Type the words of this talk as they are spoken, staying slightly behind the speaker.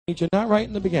You're not right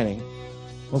in the beginning.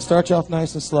 We'll start you off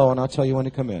nice and slow, and I'll tell you when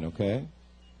to come in, okay?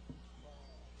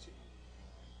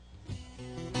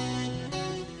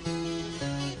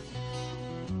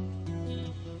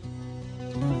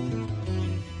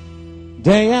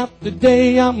 Day after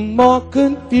day, I'm more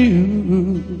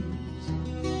confused.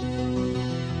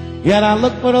 Yet I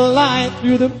look for the light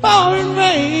through the pouring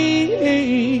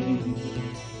rain.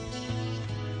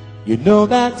 You know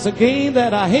that's a game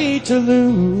that I hate to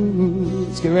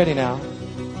lose. Get ready now.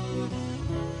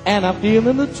 And I'm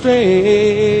feeling the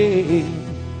strain.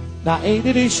 Now ain't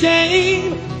it a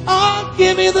shame? Oh,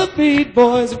 give me the beat,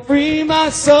 boys, and free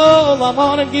my soul. I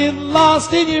wanna get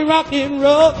lost in your rock and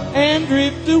roll and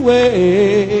drift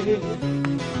away.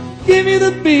 Give me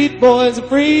the beat, boys, and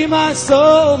free my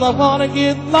soul. I wanna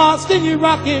get lost in your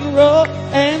rock and roll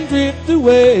and drift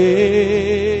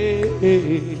away.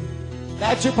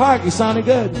 That's your part, you sounded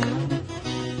good.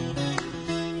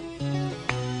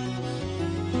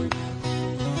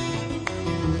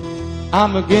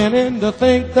 I'm beginning to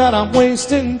think that I'm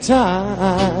wasting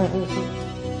time.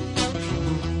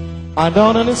 I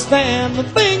don't understand the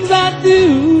things I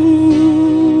do.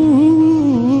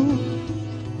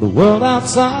 The world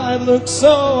outside looks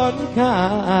so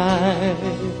unkind.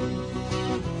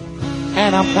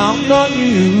 And I'm counting on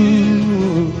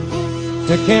you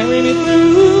to carry me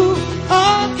through.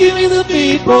 Oh, give me the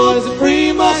beat, boys, and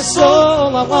free my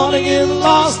soul. I wanna get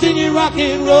lost in your rock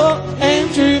and roll and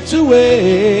drift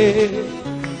away.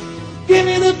 Give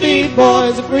me the beat,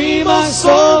 boys, and free my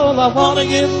soul. I wanna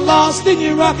get lost in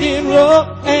your rock and roll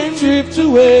and drift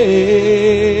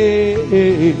away.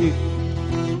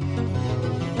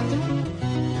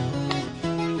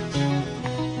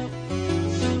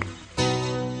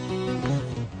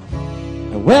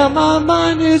 And when my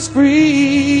mind is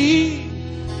free,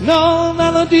 no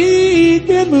melody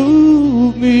can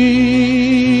move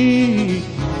me.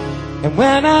 And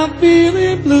when I'm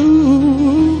feeling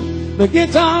blue, the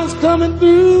guitar's coming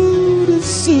through to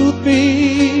soothe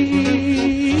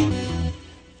me.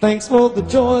 Thanks for the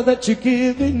joy that you're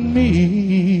giving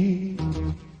me.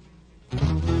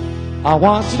 I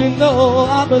want you to know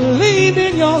I believe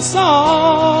in your song,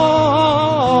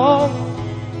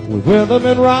 with rhythm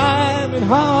and rhyme and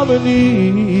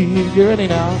harmony. You ready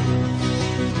now?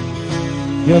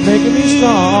 You're making me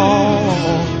strong.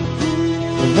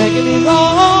 You're making me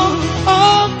wrong.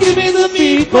 Oh, give me the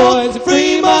beat, boys, and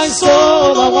free my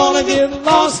soul. I wanna get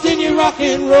lost in your rock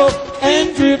and roll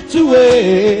and drift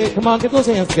away. Come on, get those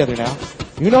hands together now.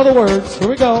 You know the words. Here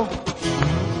we go.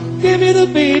 Give me the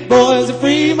beat, boys, and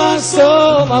free my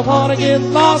soul. I wanna get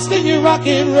lost in your rock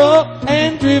and roll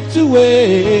and drift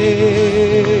away.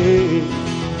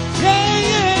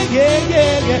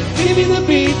 Yeah. Give me the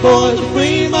beat, boys, and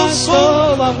free my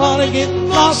soul. I wanna get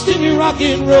lost in your rock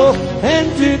and roll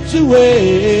and drift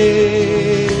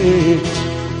away.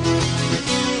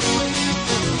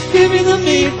 Give me the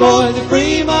beat, boys, and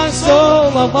free my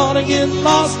soul. I wanna get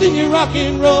lost in your rock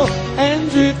and roll and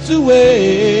drift away.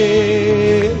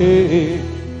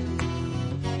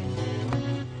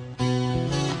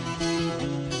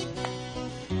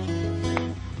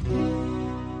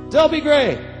 Don't be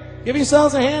great. Give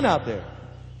yourselves a hand out there.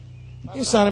 You sound